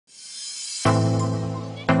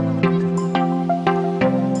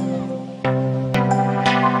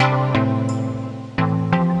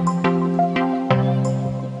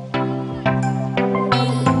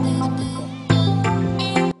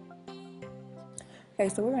Okay,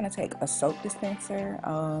 so we're going to take a soap dispenser,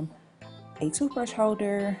 a toothbrush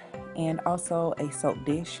holder, and also a soap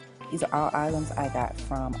dish. These are all items I got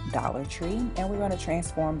from Dollar Tree, and we're going to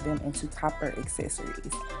transform them into copper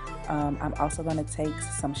accessories. I'm also going to take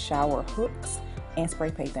some shower hooks and spray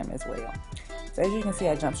paint them as well. So as you can see,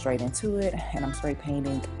 I jumped straight into it, and I'm spray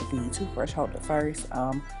painting the toothbrush holder first.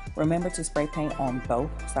 Remember to spray paint on both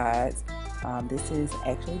sides. This is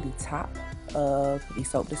actually the top of the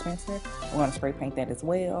soap dispenser. I'm going to spray paint that as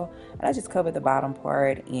well. And I just covered the bottom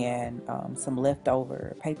part in some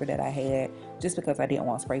leftover paper that I had, just because I didn't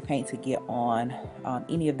want spray paint to get on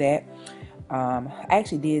any of that. I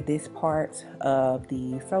actually did this part of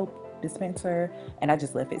the soap dispenser and I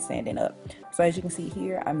just left it standing up. So as you can see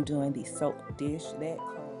here, I'm doing the soap dish that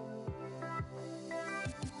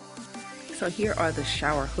So here are the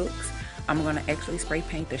shower hooks. I'm going to actually spray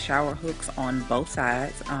paint the shower hooks on both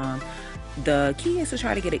sides. The key is to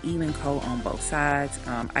try to get an even coat on both sides.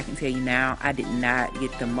 I can tell you now, I did not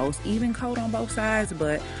get the most even coat on both sides,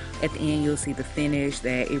 but at the end you'll see the finish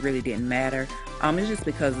that it really didn't matter. It's just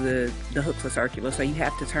because the hooks are circular, so you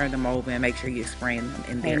have to turn them over and make sure you're spraying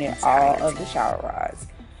them in there. All of the shower rods.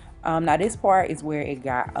 Now this part is where it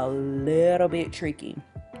got a little bit tricky.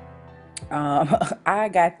 I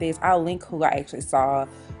got this. I'll link who I actually saw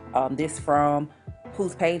this from,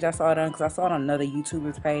 whose page I saw it on, because I saw it on another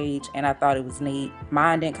YouTuber's page and I thought it was neat.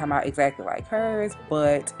 Mine didn't come out exactly like hers,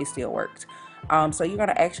 but it still worked. So you're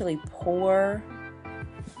gonna actually pour.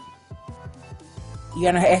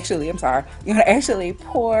 You're gonna actually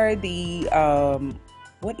pour the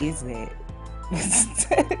what is it?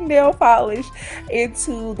 Nail polish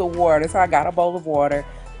into the water. So I got a bowl of water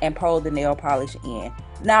and poured the nail polish in.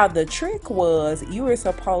 Now the trick was, you were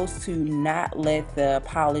supposed to not let the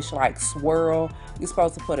polish like swirl. You're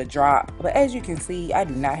supposed to put a drop, but as you can see, I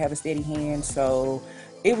do not have a steady hand, so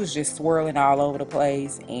it was just swirling all over the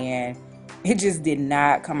place and it just did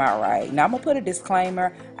not come out right. Now I'm gonna put a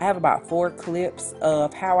disclaimer. I have about 4 clips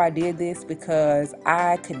of how I did this because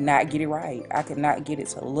I could not get it right. I could not get it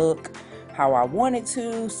to look how I wanted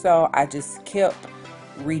to, so I just kept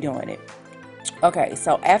redoing it. Okay,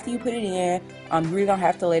 so after you put it in, you really don't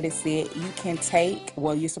have to let it sit. You can take,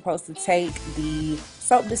 well, you're supposed to take the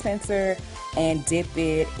soap dispenser and dip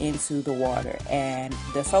it into the water. And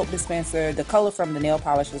the soap dispenser, the color from the nail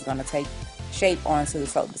polish is going to take shape onto the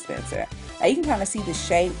soap dispenser. Now you can kind of see the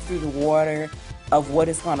shape through the water of what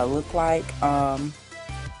it's going to look like.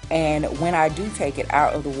 And when I do take it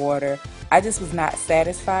out of the water, I just was not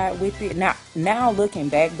satisfied with it. Now looking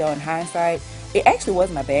back though, in hindsight, it actually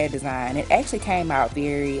wasn't a bad design. It actually came out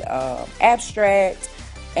very abstract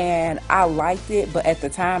and I liked it, but at the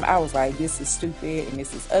time I was like, this is stupid and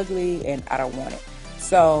this is ugly and I don't want it.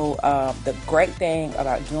 So the great thing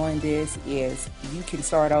about doing this is you can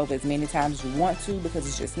start over as many times as you want to because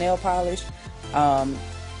it's just nail polish.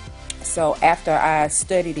 So after I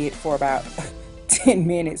studied it for about 10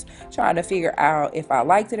 minutes trying to figure out if I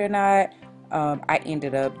liked it or not, I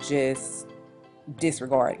ended up just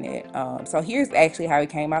disregarding it. So here's actually how it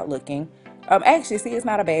came out looking. Actually, see, it's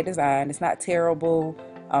not a bad design. It's not terrible.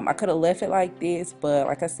 I could have left it like this, but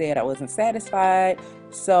like I said, I wasn't satisfied,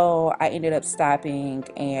 so I ended up stopping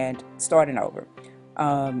and starting over.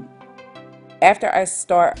 After I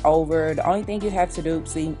start over, the only thing you have to do,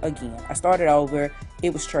 see, again, I started over,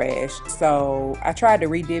 it was trash, so I tried to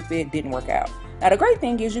re-dip it, didn't work out. Now the great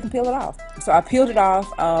thing is you can peel it off. So I peeled it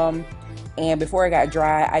off, and before it got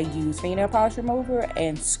dry, I used fingernail polish remover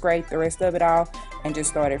and scraped the rest of it off and just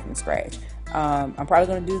started from scratch. I'm probably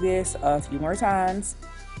going to do this a few more times.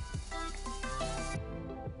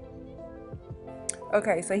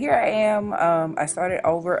 Okay, so here I am. I started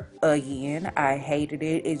over again. I hated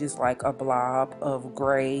it. It's just like a blob of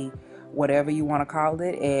gray, whatever you want to call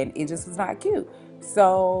it, and it just was not cute.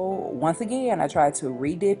 So once again, I tried to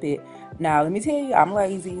re-dip it. Now let me tell you, I'm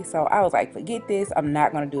lazy, so I was like, forget this, I'm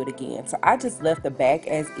not going to do it again. So I just left the back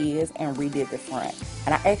as is and redid the front,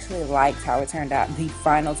 and I actually liked how it turned out the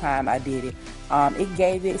final time I did it. It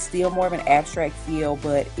gave it still more of an abstract feel,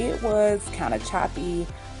 but it was kind of choppy.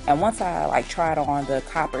 And once I like tried on the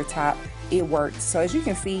copper top, it worked. So as you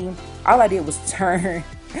can see, all I did was turn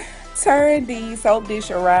the soap dish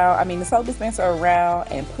around, the soap dispenser around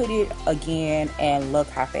and put it again, and look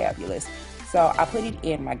how fabulous. So I put it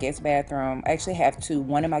in my guest bathroom. I actually have 2,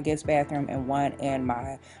 one in my guest bathroom and one in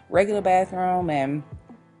my regular bathroom, and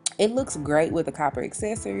it looks great with the copper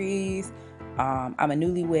accessories. I'm a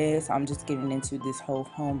newlywed, so I'm just getting into this whole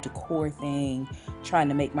home decor thing, trying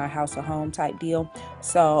to make my house a home type deal.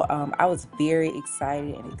 So I was very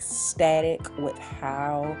excited and ecstatic with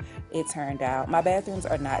how it turned out. My bathrooms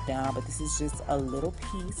are not done, but this is just a little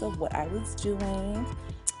piece of what I was doing.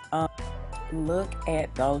 Look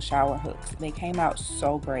at those shower hooks. They came out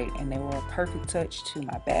so great and they were a perfect touch to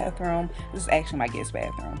my bathroom. This is actually my guest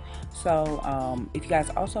bathroom. So if you guys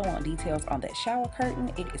also want details on that shower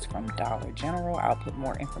curtain, it is from Dollar General. I'll put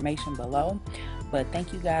more information below. But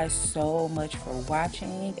thank you guys so much for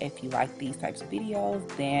watching. If you like these types of videos,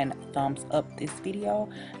 then thumbs up this video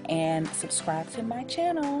and subscribe to my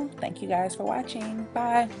channel. Thank you guys for watching.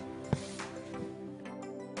 Bye.